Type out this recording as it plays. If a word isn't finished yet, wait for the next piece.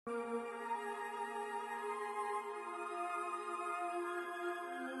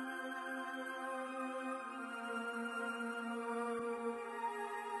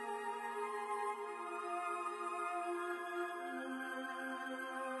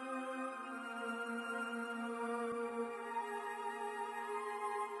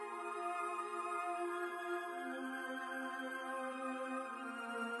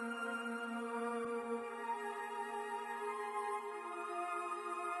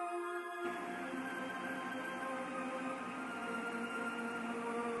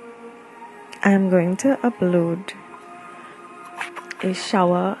I'm going to upload a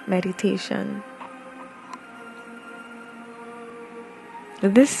shower meditation.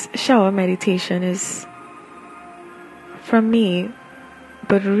 This shower meditation is from me,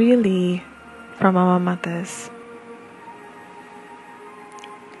 but really from our mothers.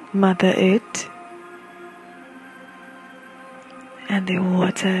 Mother Earth and the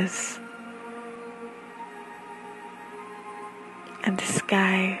waters and the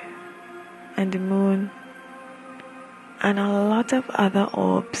sky and the moon and a lot of other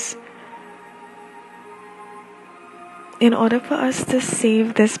orbs. In order for us to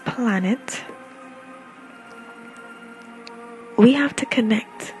save this planet, we have to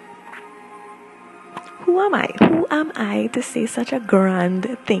connect. Who am I? Who am I to say such a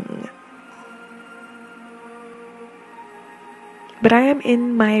grand thing? But I am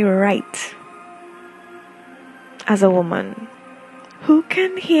in my right as a woman who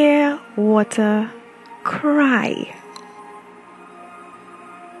can hear water cry.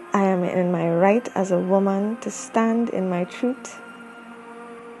 I am in my right as a woman to stand in my truth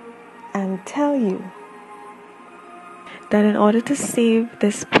and tell you that in order to save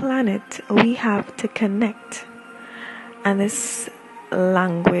this planet, we have to connect. And this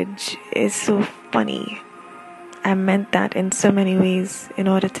language is so funny. I meant that in so many ways. In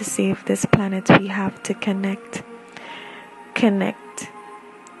order to save this planet, we have to connect. Connect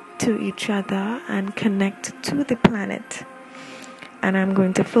to each other and connect to the planet. And I'm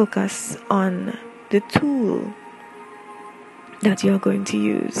going to focus on the tool that you're going to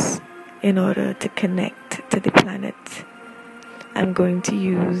use in order to connect to the planet. I'm going to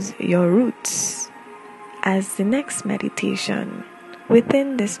use your roots as the next meditation.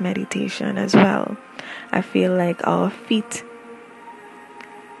 Within this meditation as well, I feel like our feet,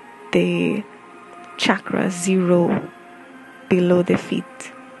 the chakra 0 below the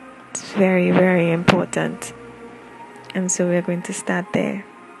feet. It's very, very important. And so we're going to start there.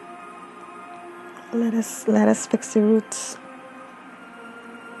 Let us fix the roots.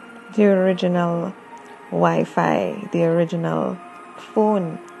 The original Wi-Fi, the original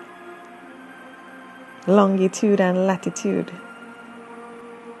phone, longitude and latitude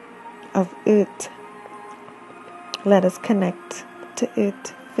of Earth. Let us connect to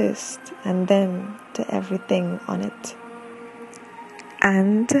Earth first and then to everything on it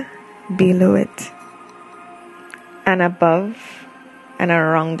and below it and above and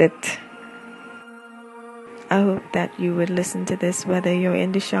around it. I hope that you would listen to this whether you're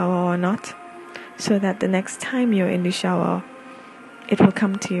in the shower or not, so that the next time you're in the shower, it will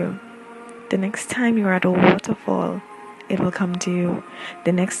come to you. The next time you're at a waterfall, it will come to you.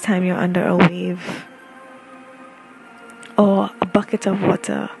 The next time you're under a wave, or a bucket of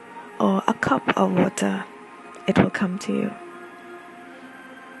water, or a cup of water, it will come to you.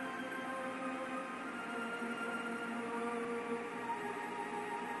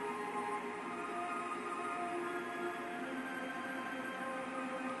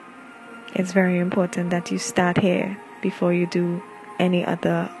 It's very important that you start here before you do any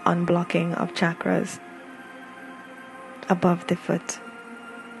other unblocking of chakras above the foot.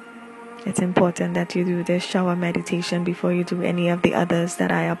 It's important that you do this shower meditation before you do any of the others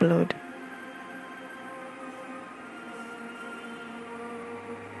that I upload.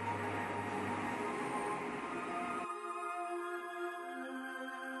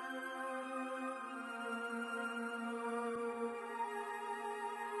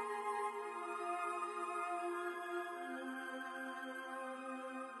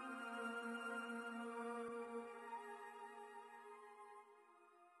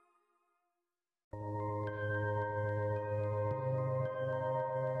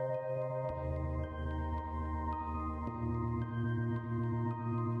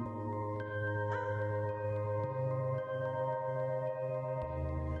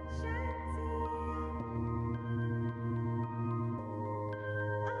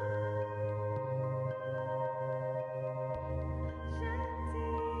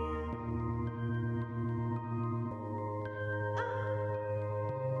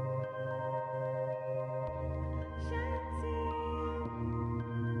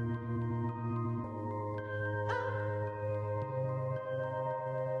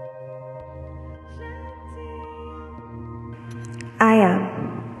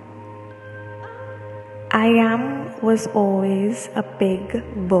 I am was always a big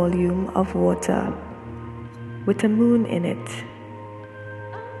volume of water with a moon in it.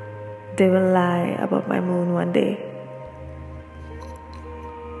 They will lie about my moon one day.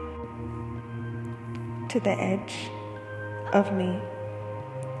 To the edge of me,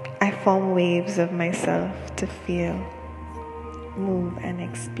 I form waves of myself to feel, move, and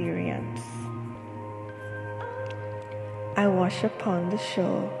experience. I wash upon the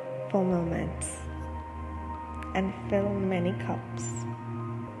shore for moments and fill many cups.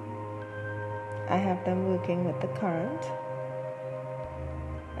 I have them working with the current,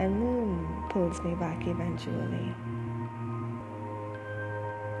 and moon pulls me back eventually.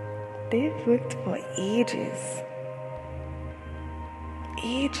 They've worked for ages,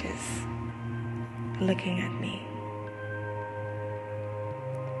 looking at me,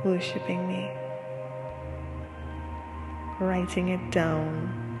 worshipping me, writing it down.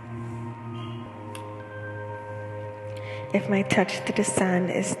 If my touch to the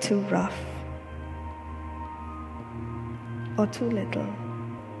sand is too rough or too little,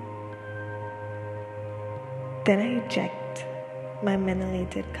 then I eject my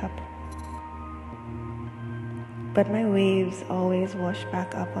manylated cup. But my waves always wash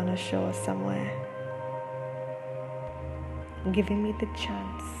back up on a shore somewhere, giving me the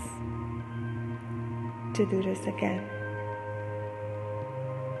chance to do this again.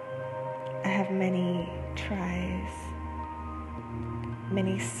 I have many tries,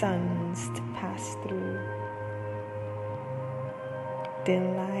 many suns to pass through. They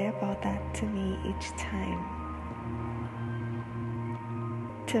lie about that to me each time,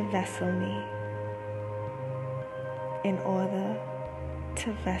 to vessel me, in order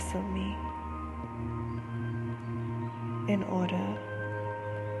to vessel me, in order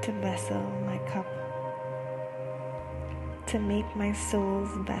to vessel my cup, to make my soul's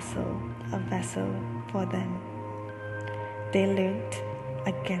vessel a vessel for them. They learned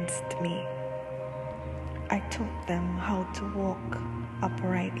against me. I taught them how to walk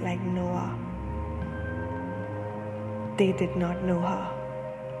upright like Noah. They did not know her.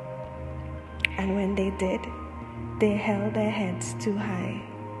 And when they did, they held their heads too high.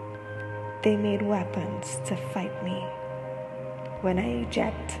 They made weapons to fight me. When I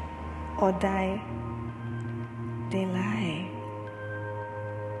eject or die, they lie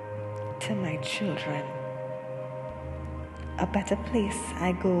to my children. A better place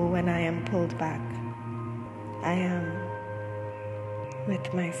I go when I am pulled back. I am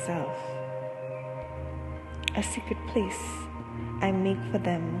with myself. A secret place I make for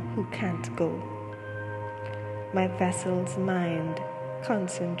them who can't go. My vessel's mind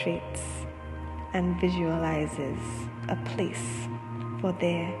concentrates and visualizes a place for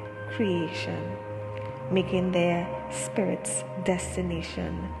their creation, making their spirit's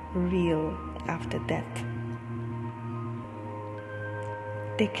destination real after death.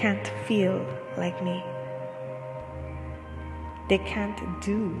 They can't feel like me. They can't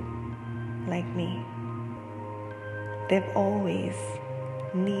do like me. They've always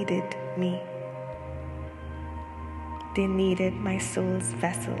needed me. They needed my soul's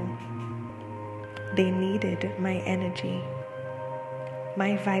vessel. They needed my energy,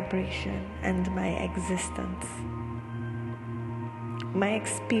 my vibration, and my existence. My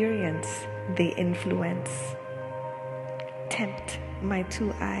experience they influence, tempt my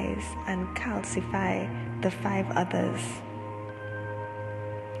 2 eyes, and calcify the 5 others.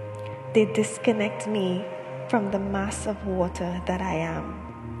 They disconnect me from the mass of water that I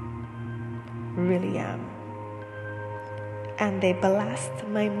am, really am. And they blast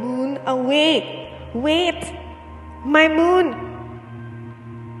my moon away. Wait, my moon.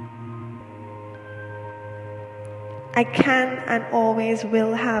 I can and always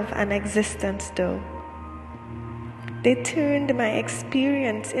will have an existence though. They turned my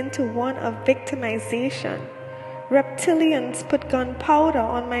experience into one of victimization. Reptilians put gunpowder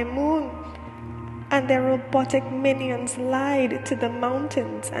on my moon, and their robotic minions lied to the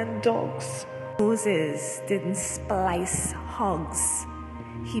mountains and dogs. Moses didn't splice hogs.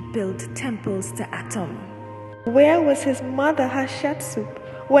 He built temples to Atom. Where was his mother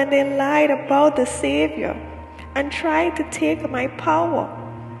Hatshepsut when they lied about the Savior and tried to take my power?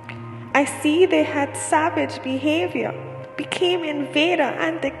 I see they had savage behavior, became invader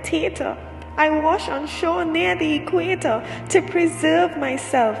and dictator. I wash on shore near the equator to preserve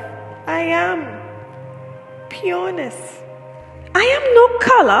myself. I am pureness. I am no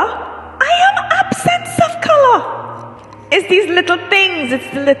color. I am absence of color. It's these little things, it's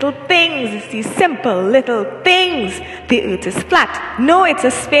the little things, it's these simple little things. The earth is flat. No, it's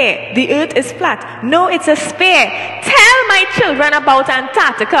a sphere. The earth is flat. No, it's a sphere. Tell my children about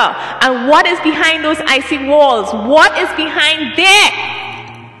Antarctica and what is behind those icy walls. What is behind there?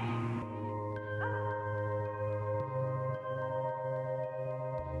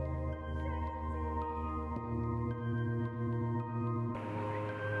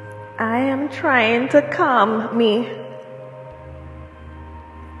 I am trying to calm me,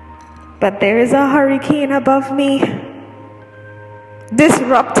 but there is a hurricane above me,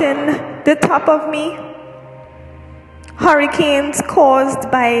 disrupting the top of me, Hurricanes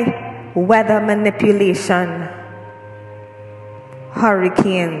caused by weather manipulation.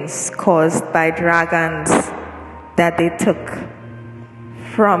 Hurricanes caused by dragons that they took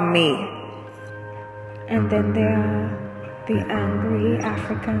from me. And then there are the angry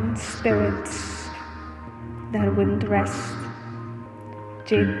African spirits that wouldn't rest.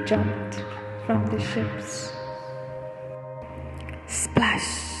 They jumped from the ships.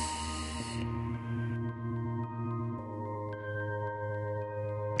 Splash.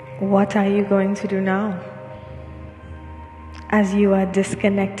 What are you going to do now? As you are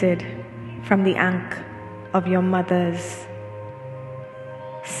disconnected from the ankh of your mothers,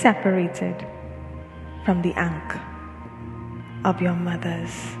 separated from the ankh of your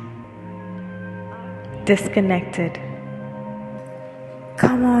mothers, disconnected.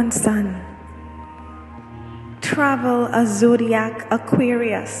 Come on, son. Travel a zodiac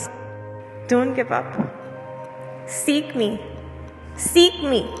Aquarius. Don't give up. Seek me. Seek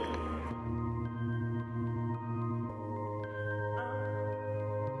me.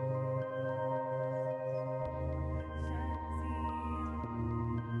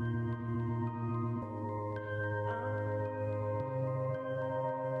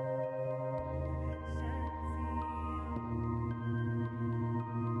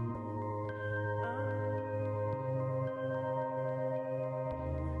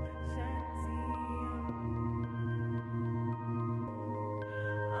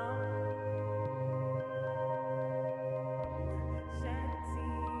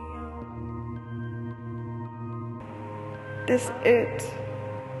 This earth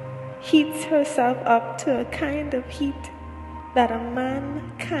heats herself up to a kind of heat that a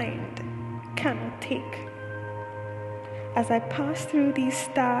mankind cannot take. As I pass through these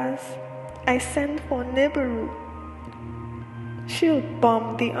stars, I send for Nibiru. She'll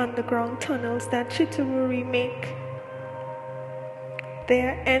bomb the underground tunnels that Chitawuri make. They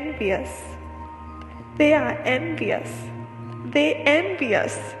are envious. They are envious. They envy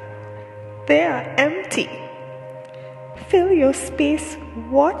us. They are empty. Fill your space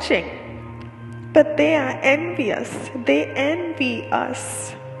watching, but they are envious. They envy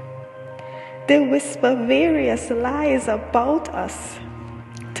us. They whisper various lies about us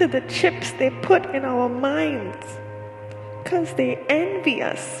to the chips they put in our minds, because they envy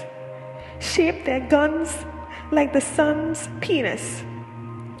us. Shape their guns like the sun's penis,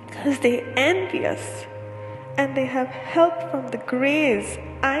 because they envy us, and they have help from the grays,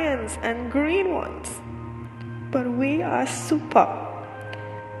 irons, and green ones. But we are super.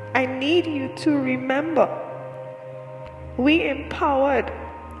 I need you to remember, we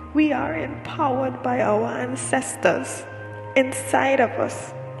are empowered by our ancestors inside of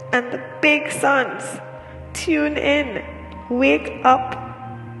us, and the big suns. Tune in, wake up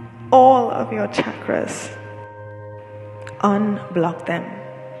all of your chakras. Unblock them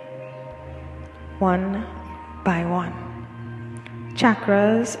one by one.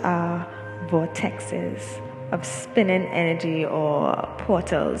 Chakras are vortexes of spinning energy or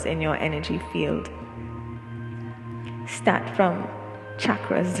portals in your energy field. Start from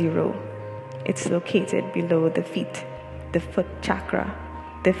chakra 0. It's located below the feet, the foot chakra,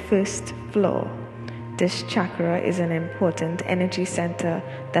 the first floor. This chakra is an important energy center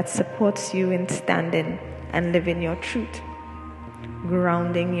that supports you in standing and living your truth,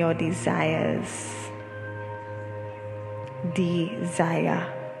 grounding your desires. Desire.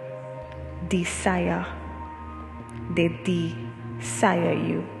 They desire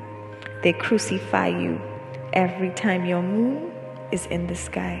you. They crucify you every time your moon is in the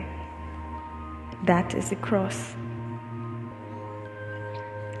sky. That is the cross.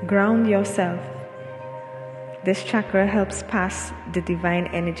 Ground yourself. This chakra helps pass the divine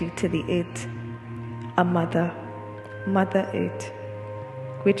energy to the earth, a Mother Earth,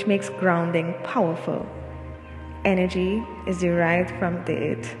 which makes grounding powerful. Energy is derived from the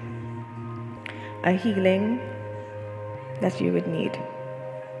earth. A healing that you would need.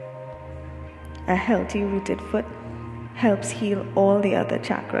 A healthy rooted foot helps heal all the other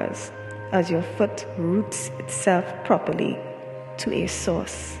chakras as your foot roots itself properly to a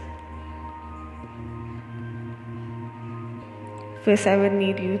source. First, I would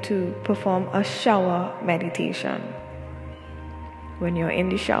need you to perform a shower meditation. When you're in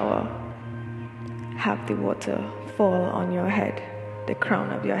the shower, have the water fall on your head, the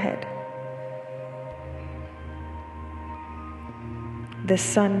crown of your head. The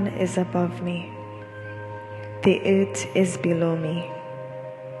sun is above me. The earth is below me.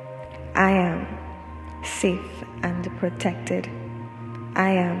 I am safe and protected.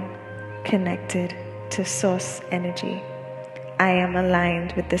 I am connected to source energy. I am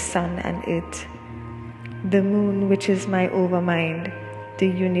aligned with the sun and earth. the moon, which is my overmind, the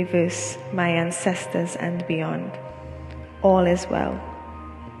universe, my ancestors, and beyond. All is well.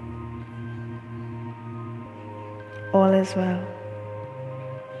 All is well.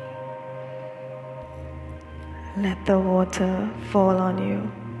 Let the water fall on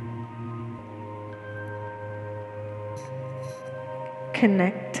you.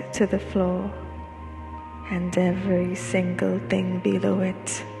 Connect to the floor and every single thing below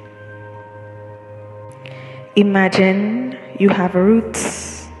it. Imagine you have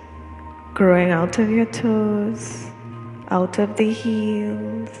roots growing out of your toes, out of the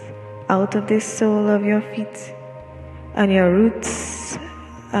heels, out of the sole of your feet, and your roots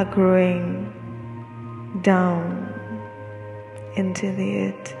are growing down into the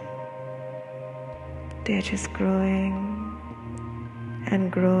earth. They're just growing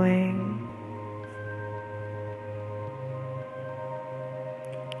and growing.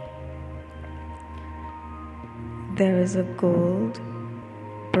 There is a gold,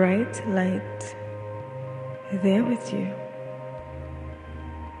 bright light there with you.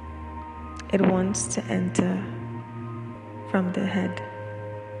 It wants to enter from the head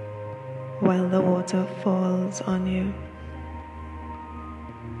while the water falls on you.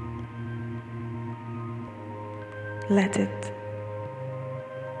 Let it.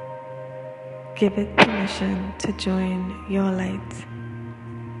 Give it permission to join your light.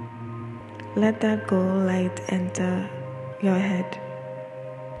 Let that gold light enter your head.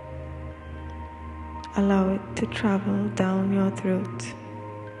 Allow it to travel down your throat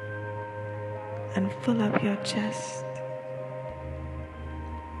and fill up your chest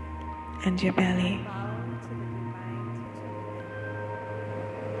and your belly.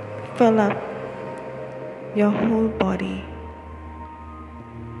 Fill up your whole body.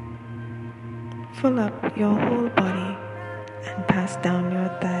 Fill up your whole body and pass down your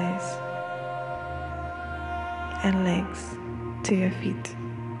thighs and legs to your feet.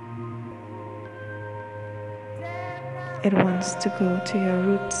 It wants to go to your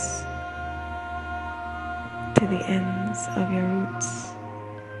roots, to the ends of your roots.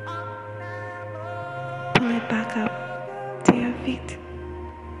 Pull it back up to your feet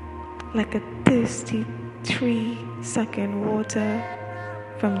like a thirsty tree sucking water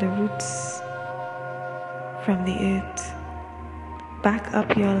from the roots, from the earth. Back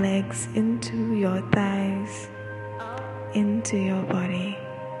up your legs into your thighs, into your body,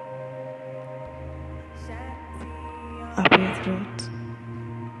 up your throat,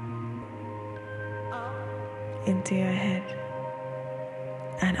 into your head,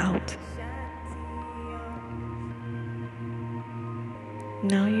 and out.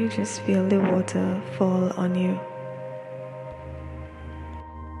 Now you just feel the water fall on you.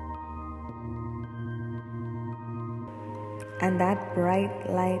 And that bright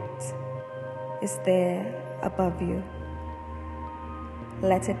light is there above you.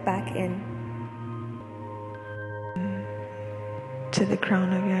 Let it back in to the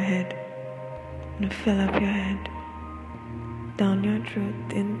crown of your head and fill up your head, down your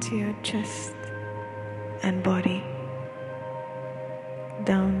throat, into your chest and body,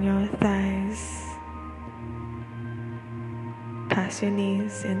 down your thighs, past your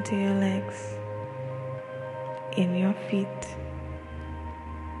knees into your legs, in your feet,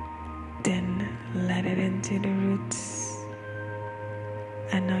 then let it into the roots.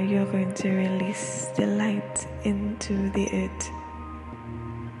 And now you're going to release the light into the earth.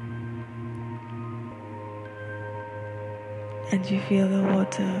 And you feel the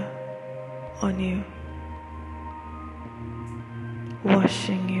water on you,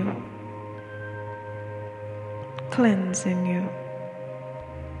 washing you, cleansing you,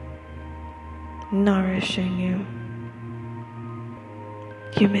 nourishing you.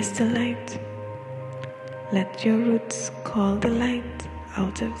 You missed the light. Let your roots call the light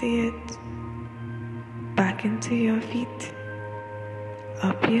out of the earth, back into your feet,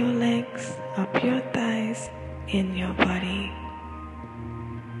 up your legs, up your thighs, in your body.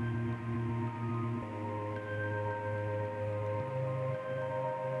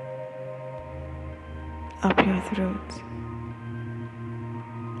 Up your throat,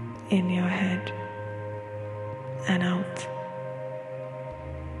 in your head, and out.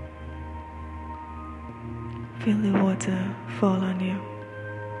 Feel the water fall on you.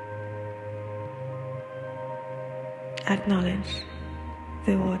 Acknowledge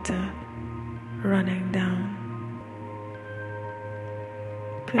the water running down,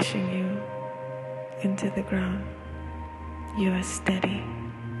 pushing you into the ground. You are steady.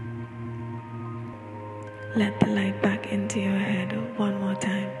 Let the light back into your head one more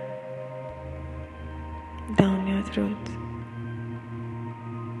time. Down your throat,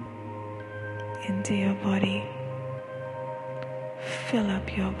 into your body. Fill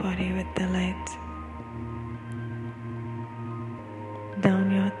up your body with the light.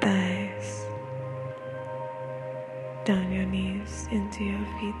 Down your thighs, down your knees, into your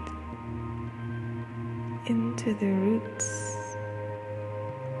feet, into the roots,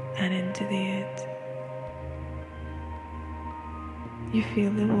 and into the earth. You feel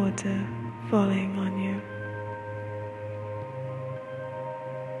the water falling on you.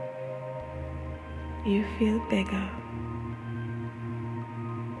 You feel bigger.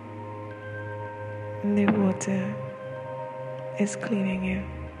 The water is cleaning you.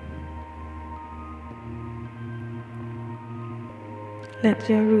 Let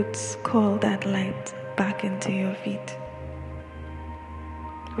your roots call that light back into your feet.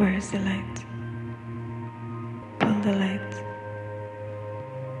 Where is the light? Pull the light.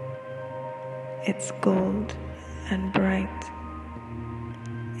 It's gold and bright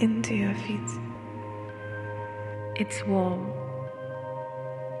into your feet. It's warm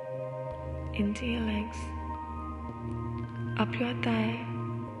into your legs, up your thigh,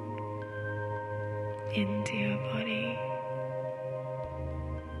 into your body.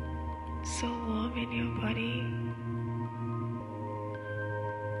 So warm in your body,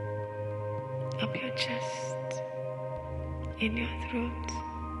 up your chest, in your throat,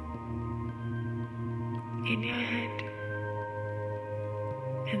 in your head,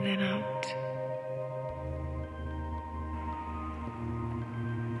 and then out.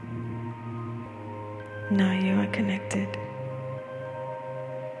 Now you are connected.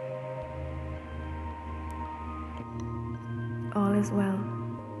 All is well.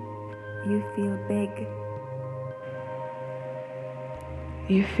 You feel big.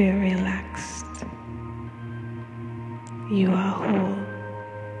 You feel relaxed. You are whole.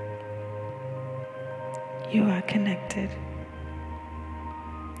 You are connected.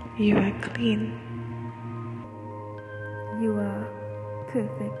 You are clean. You are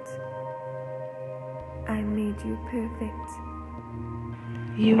perfect. I made you perfect.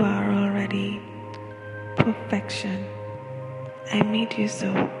 You are already perfection. I made you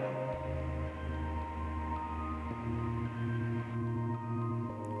so.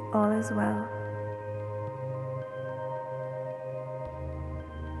 All is well.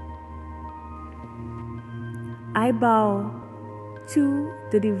 I bow to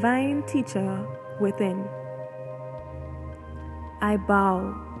the divine teacher within. I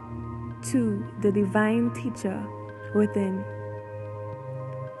bow to the divine teacher within.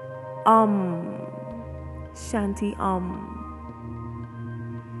 Shanti Om.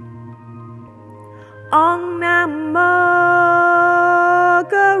 Om Namo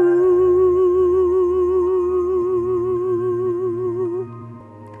Guru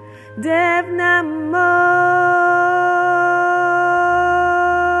Dev Namo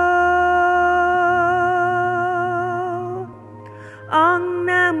Om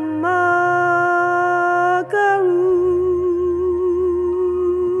Namo Guru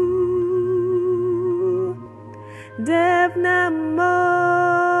Dev Namo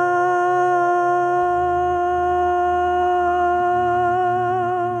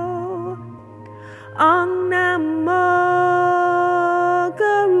Om Namo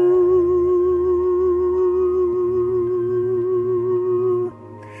Guru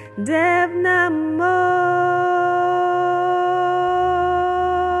Dev Namo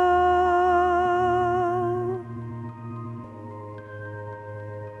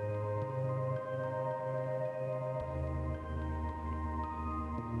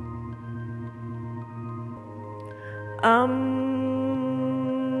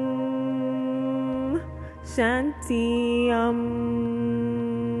Shanti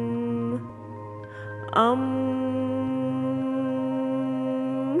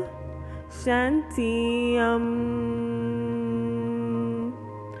Shanti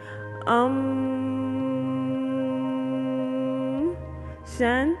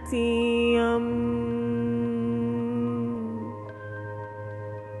Shanti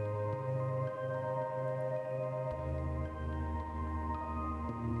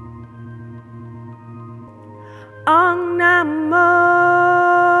Om Namo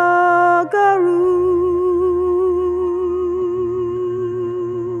Guru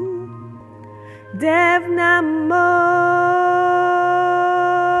Dev Namo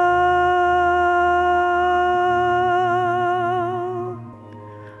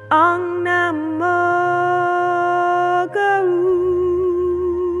Om Namo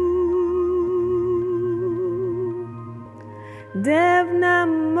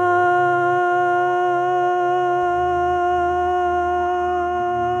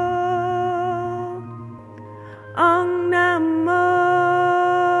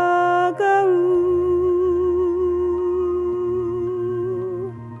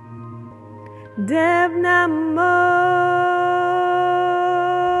Namo.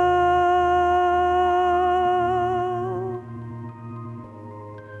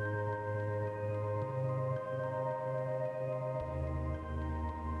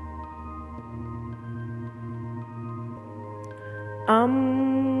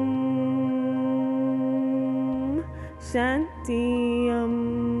 Shanti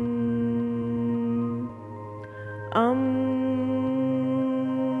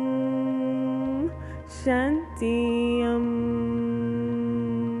Shanti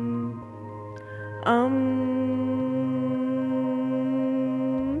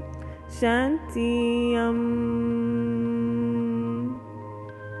Shanti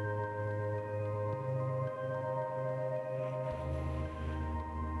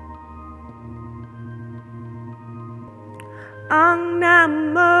Ang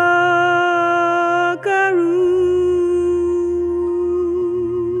Namo Guru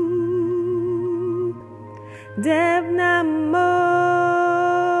Dev Namo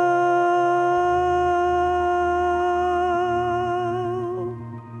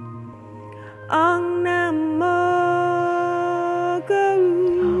Ang Namo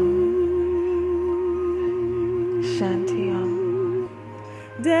Guru Shanti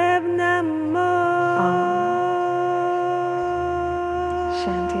Dev Namo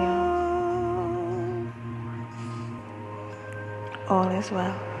Shanti. All is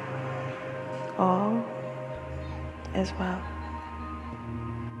well. All is well.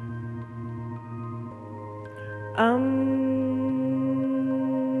 Um